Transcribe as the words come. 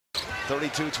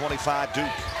32-25 Duke.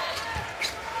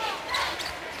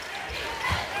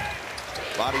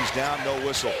 Bodies down, no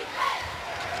whistle.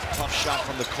 Tough shot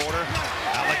from the corner.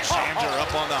 Alexander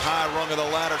up on the high rung of the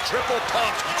ladder. Triple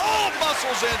pumped. Oh,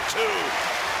 muscles in two.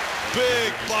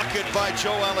 Big bucket by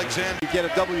Joe Alexander. You get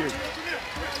a W.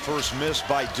 First miss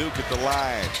by Duke at the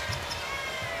line.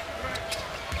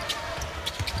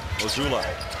 Mazzulla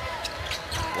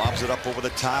lobs it up over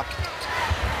the top.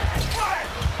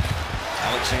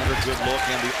 Alexander, good look,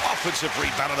 and the offensive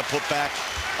rebound on the putback.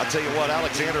 I'll tell you what,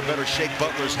 Alexander better shake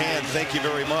Butler's hand. Thank you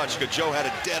very much, because Joe had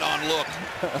a dead-on look.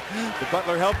 The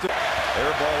Butler helped him.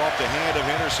 Air ball off the hand of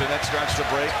Henderson. That starts to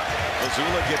break.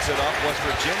 Mazzulla gets it up. West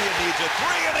Virginia needs a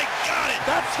three, and they got it.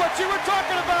 That's what you were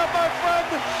talking about, my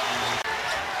friend.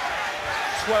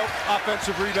 12th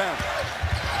offensive rebound.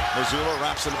 Mazzulla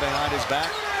wraps it behind his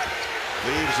back.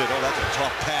 Leaves it. Oh, that's a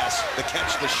tough pass. The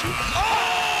catch, the shoot.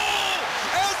 Oh!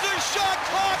 As the shot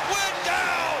clock went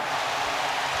down!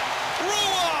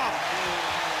 Ruoff!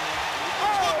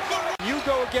 Oh! You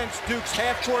go against Duke's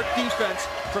half-court defense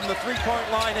from the three-point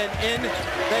line and in,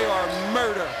 they are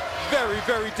murder. Very,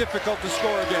 very difficult to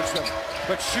score against them.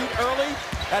 But shoot early,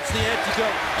 that's the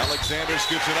antidote. Alexander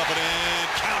scoops it up and in.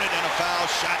 Count it, and a foul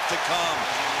shot to come.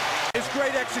 His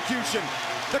great execution.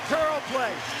 The curl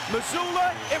play.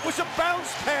 Mazzulla, it was a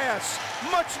bounce pass.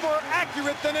 Much more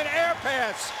accurate than an air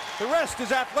pass. The rest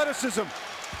is athleticism.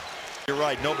 You're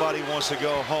right. Nobody wants to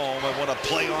go home and want to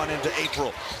play on into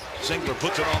April. Singler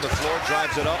puts it on the floor,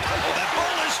 drives it up. Oh, that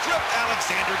ball is stripped.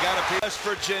 Alexander got a piece. West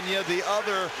Virginia, the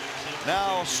other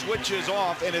now switches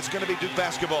off, and it's going to be Duke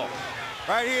basketball.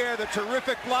 Right here, the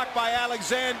terrific block by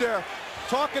Alexander.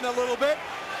 Talking a little bit.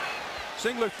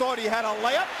 Singler thought he had a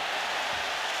layup.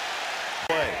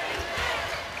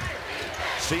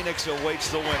 Phoenix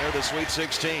awaits the winner, the Sweet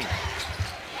 16.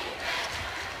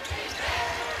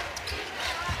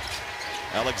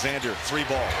 Alexander, three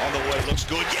ball on the way, looks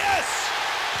good. Yes!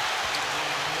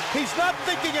 He's not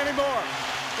thinking anymore.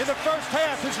 In the first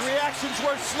half, his reactions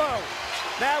were slow.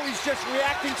 Now he's just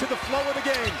reacting to the flow of the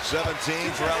game. 17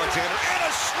 for Alexander, and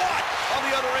a swat on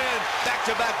the other end.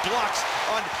 Back-to-back blocks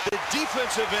on the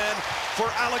defensive end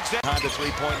for Alexander. Behind the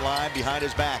three-point line, behind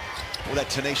his back. Oh, that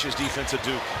tenacious defense of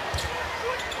Duke.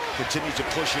 Continues to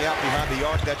push you out behind the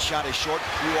arc. That shot is short.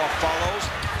 Ruoff follows.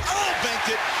 Oh, banked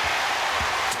it.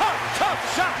 Tough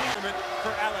shot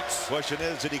for Alex. Question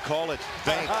is, did he call it?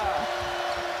 Bank.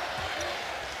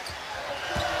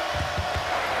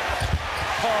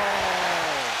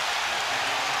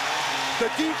 The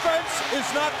defense is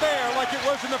not there like it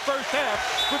was in the first half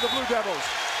for the Blue Devils.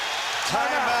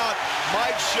 Timeout,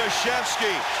 Mike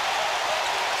Krzyzewski.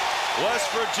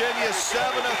 West Virginia 7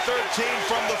 of 13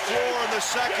 from the floor in the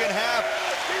second half.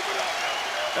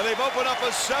 And they've opened up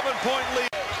a 7-point lead.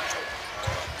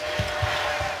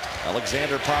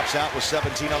 Alexander pops out with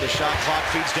 17 on the shot clock,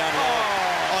 feeds down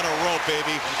low. On a rope,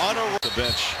 baby. On a rope. The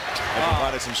bench and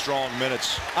provided some strong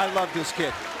minutes. I love this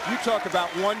kid. You talk about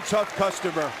one tough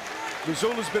customer.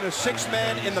 Mazzulla's been a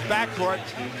six-man in the backcourt,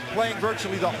 playing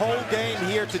virtually the whole game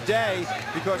here today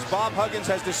because Bob Huggins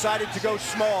has decided to go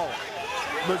small.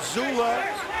 Mazzulla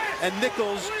and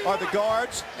Nichols are the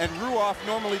guards, and Ruoff,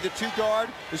 normally the two guard,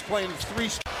 is playing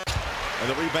three. And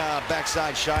the rebound,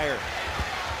 backside Shire.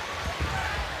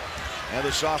 And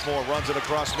the sophomore runs it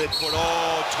across midcourt.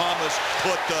 Oh, Thomas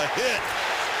put the hit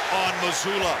on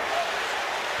Mazzulla.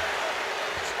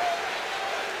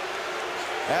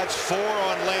 That's 4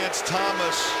 on Lance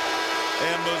Thomas,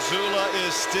 and Mazzulla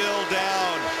is still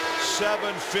down.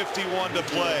 7:51 to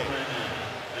play.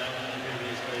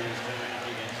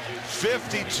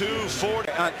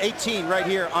 52-40. On 18 right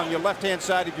here on your left-hand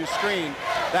side of your screen,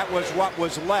 that was what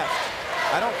was left.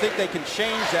 I don't think they can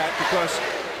change that because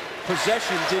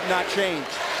possession did not change.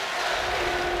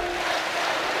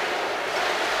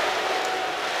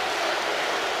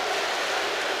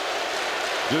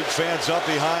 Duke fans up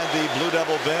behind the Blue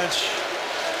Devil bench,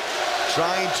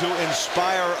 trying to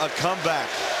inspire a comeback.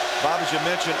 Bob, as you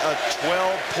mentioned, a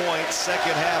 12-point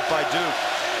second half by Duke.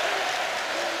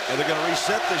 And they're going to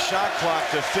reset the shot clock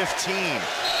to 15.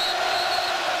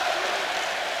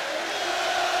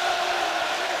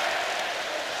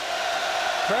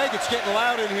 Craig, it's getting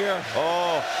loud in here.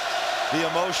 Oh, the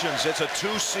emotions. It's a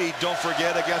 2 seed, don't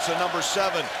forget, against a number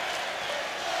 7.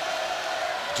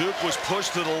 Duke was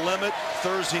pushed to the limit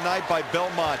Thursday night by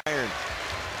Belmont.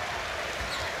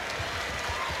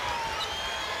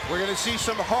 We're going to see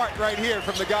some heart right here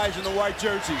from the guys in the white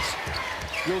jerseys.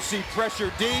 You'll see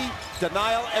pressure D,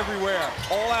 denial everywhere.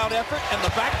 All-out effort, and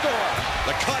the back door.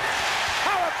 The cut.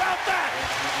 How about that?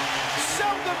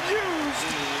 Seldom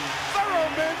used.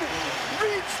 Thurman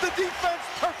reads the defense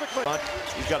perfectly.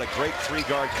 He's got a great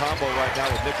three-guard combo right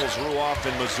now with Nichols, Ruoff,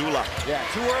 and Mazzulla. Yeah,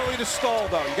 too early to stall,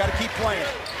 though. You got to keep playing.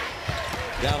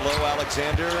 Down low,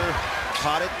 Alexander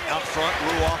caught it out front.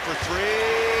 Ruoff for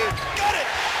three. Got it!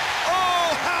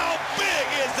 Oh, how big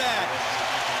is that?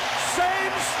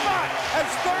 Same spot as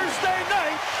Thursday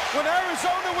night when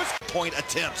Arizona was... Point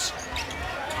attempts.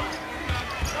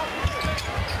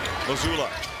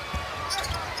 Mazzulla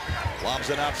lobs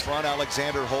it out front.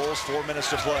 Alexander holds. 4 minutes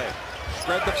to play.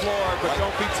 Spread the floor, but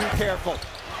don't be too careful.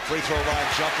 Free throw line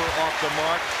jumper off the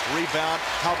mark. Rebound.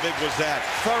 How big was that?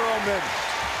 Thurman.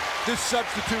 This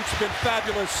substitute's been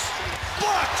fabulous.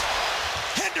 Blocked.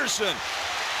 Henderson.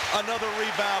 Another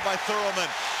rebound by Thurman.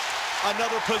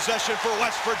 Another possession for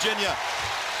West Virginia.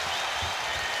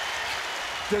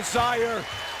 Desire.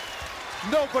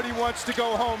 Nobody wants to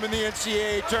go home in the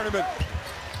NCAA tournament.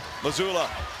 Mazzulla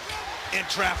in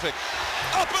traffic.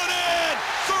 Up and in!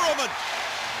 Thurman!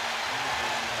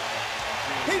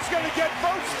 He's going to get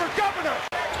votes for governor.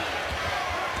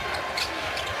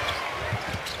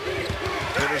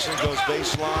 Henderson goes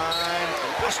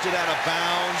baseline. Busted out of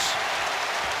bounds.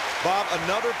 Bob,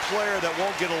 another player that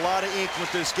won't get a lot of ink when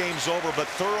this game's over, but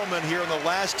Thurman here in the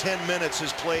last 10 minutes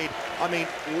has played, I mean,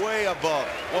 way above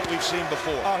what we've seen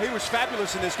before. Oh, he was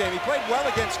fabulous in this game. He played well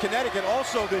against Connecticut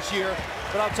also this year,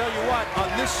 but I'll tell you what, on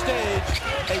this stage,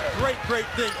 a great, great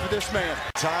thing for this man.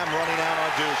 Time running out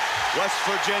on Duke. West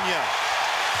Virginia,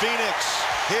 Phoenix,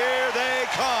 here they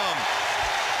come.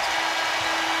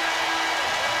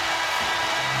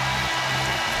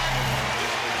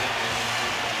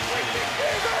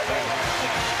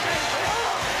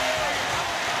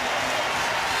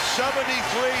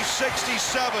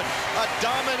 (73-67), a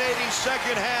dominating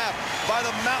second half by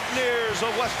the Mountaineers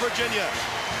of West Virginia.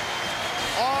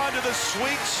 On to the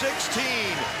Sweet 16.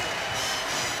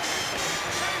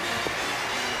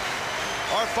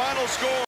 Our final score.